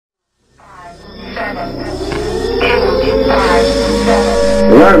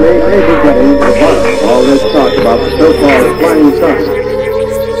Army is getting the buzz. All this talk about the so-called flying saucer.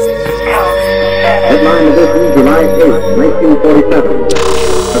 Headline edition, July 8, 1947.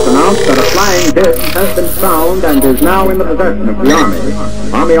 It's announced that a flying disc has been found and is now in the possession of the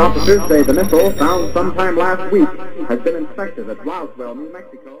Army. Army officers say the missile, found sometime last week, has been inspected at Roswell, New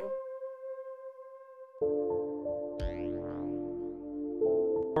Mexico.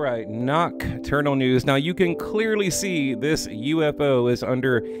 All right, Nocturnal news. Now you can clearly see this UFO is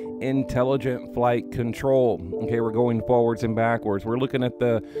under intelligent flight control. Okay, we're going forwards and backwards. We're looking at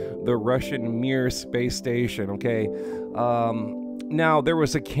the Russian Mir space station. Okay, now there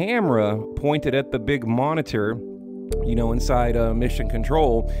was a camera pointed at the big monitor, you know, inside mission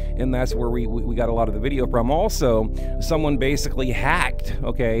control, and that's where we got a lot of the video from. Also, someone basically hacked,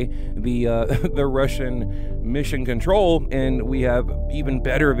 okay, the the Russian mission control, and we have even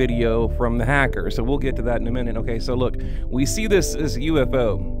better video from the hacker, so we'll get to that in a minute. Okay, so look, we see this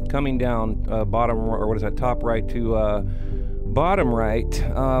UFO coming down bottom, or what is that, top right to bottom right.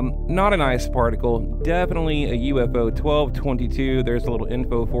 Not an ice particle, definitely a UFO. 1222, there's a little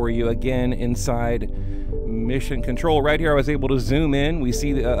info for you again inside mission control. Right here I was able to zoom in. We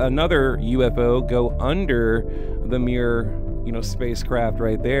see another UFO go under the Mir, you know, spacecraft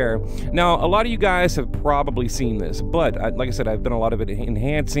right there. Now a lot of you guys have probably seen this, but like I said, I've done a lot of it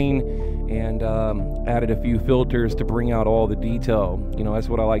enhancing and added a few filters to bring out all the detail. You know, that's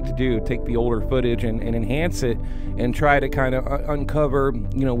what I like to do, take the older footage and enhance it and try to kind of uncover,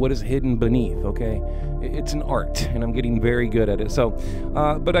 you know, what is hidden beneath. Okay, it's an art and I'm getting very good at it. So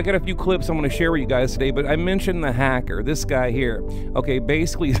but I got a few clips I'm going to share with you guys today. But I mentioned the hacker, this guy here. Okay,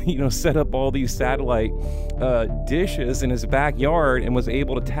 basically, you know, set up all these satellite dishes in his backyard and was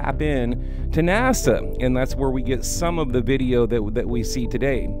able to tap in to NASA, and that's where we get some of the video that we see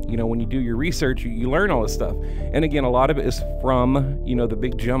today. You know, when you do your research, you learn all this stuff. And again, a lot of it is from, you know, the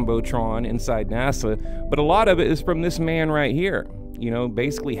big jumbotron inside NASA, but a lot of it is from this man right here, you know,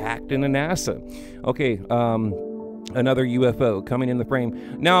 basically hacked into NASA. Okay, another UFO coming in the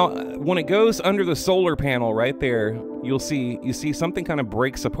frame. Now, when it goes under the solar panel right there, you see something kind of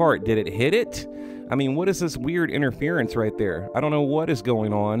breaks apart. Did it hit it? I mean, what is this weird interference right there? I don't know what is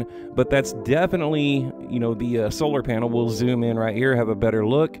going on, but that's definitely, you know, the solar panel. We'll zoom in right here, have a better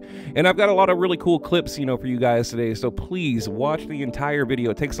look. And I've got a lot of really cool clips, you know, for you guys today. So please watch the entire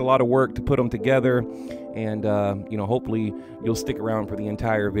video. It takes a lot of work to put them together. And, you know, hopefully you'll stick around for the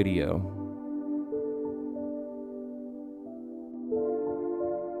entire video.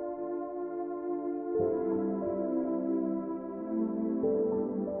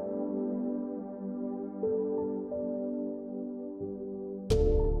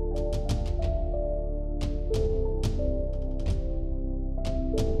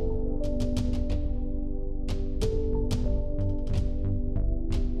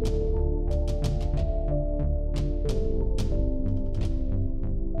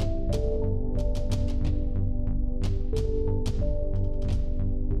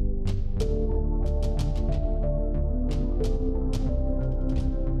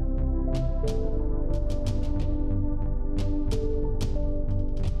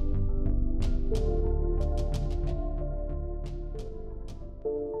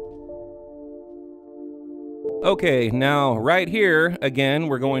 Okay, now right here, again,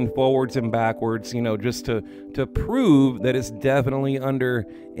 we're going forwards and backwards, you know, just to prove that it's definitely under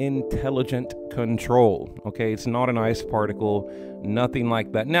intelligent control. Okay, it's not an ice particle, nothing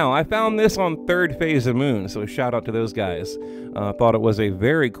like that. Now, I found this on Third Phase of Moon, so shout out to those guys. Thought it was a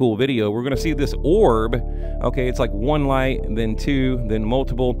very cool video. We're going to see this orb. Okay, it's like one light, then two, then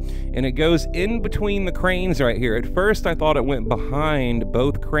multiple, and it goes in between the cranes right here. At first, I thought it went behind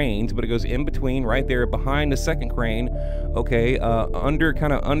both cranes, but it goes in between right there behind the second crane. Okay,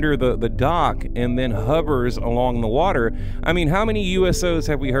 kind of under the dock, and then hovers along the water. I mean, how many USOs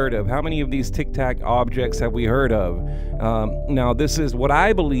have we heard of? How many of these tic-tac objects have we heard of? Now, this is what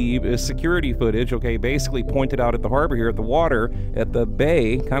I believe is security footage, okay, basically pointed out at the harbor here, at the water, at the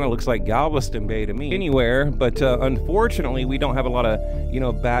bay. Kind of looks like Galveston Bay to me. Anywhere, but unfortunately, we don't have a lot of, you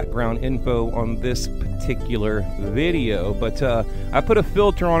know, background info on this particular video. But I put a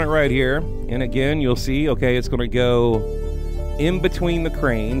filter on it right here, and again, you'll see, okay, it's going to go in between the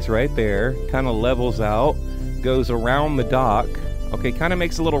cranes right there, kind of levels out, goes around the dock, okay, kind of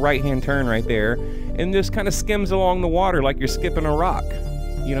makes a little right-hand turn right there, and just kind of skims along the water like you're skipping a rock.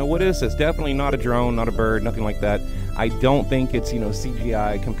 You know, what is this? Definitely not a drone, not a bird, nothing like that. I don't think it's, you know,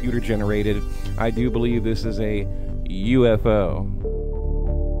 CGI, computer generated. I do believe this is a UFO.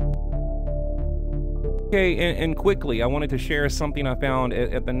 Okay, and quickly, I wanted to share something I found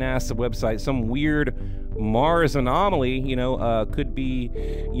at the NASA website, some weird Mars anomaly, you know, could be,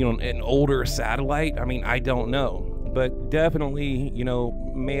 you know, an older satellite. I mean, I don't know. But definitely, you know,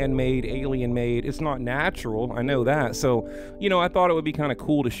 man-made, alien-made. It's not natural. I know that. So, you know, I thought it would be kind of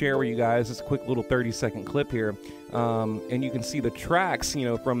cool to share with you guys this quick little 30-second clip here. And you can see the tracks, you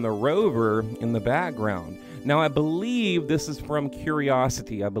know, from the rover in the background. Now, I believe this is from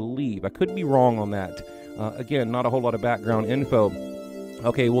Curiosity. I believe. I could be wrong on that. Again, not a whole lot of background info.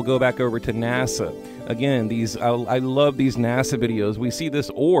 Okay, we'll go back over to NASA. Again, I love these NASA videos. We see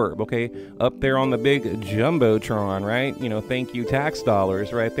this orb, okay, up there on the big Jumbotron, right? You know, thank you tax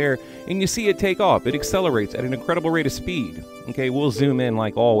dollars right there. And you see it take off. It accelerates at an incredible rate of speed. Okay, we'll zoom in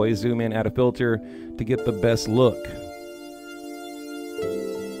like always, zoom in, add a filter to get the best look.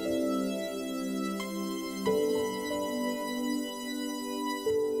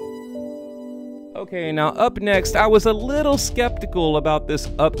 Okay, now up next, I was a little skeptical about this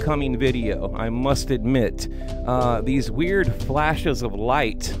upcoming video, I must admit. These weird flashes of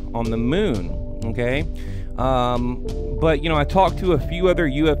light on the moon, okay? But, you know, I talked to a few other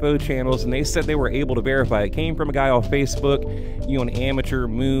UFO channels, and they said they were able to verify. It came from a guy off Facebook, you know, an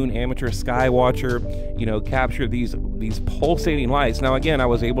amateur sky watcher, you know, captured these pulsating lights. Now, again, I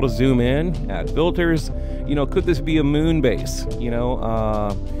was able to zoom in, add filters. You know, could this be a moon base, you know,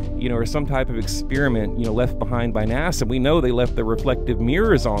 or some type of experiment, you know, left behind by NASA? We know they left the reflective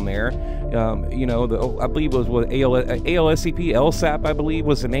mirrors on there. You know, I believe it was what ALSCP, LSAP, I believe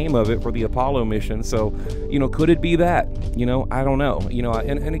was the name of it for the Apollo mission. So, you know, could it be that? You know, I don't know. You know,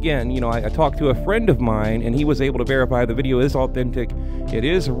 and again, you know, I talked to a friend of mine, and he was able to verify the video is authentic. It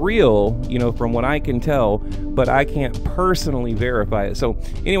is real, you know, from what I can tell, but I can't personally verify it. So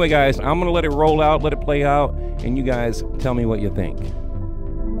anyway, guys, I'm going to let it roll out, let it play out, and you guys tell me what you think.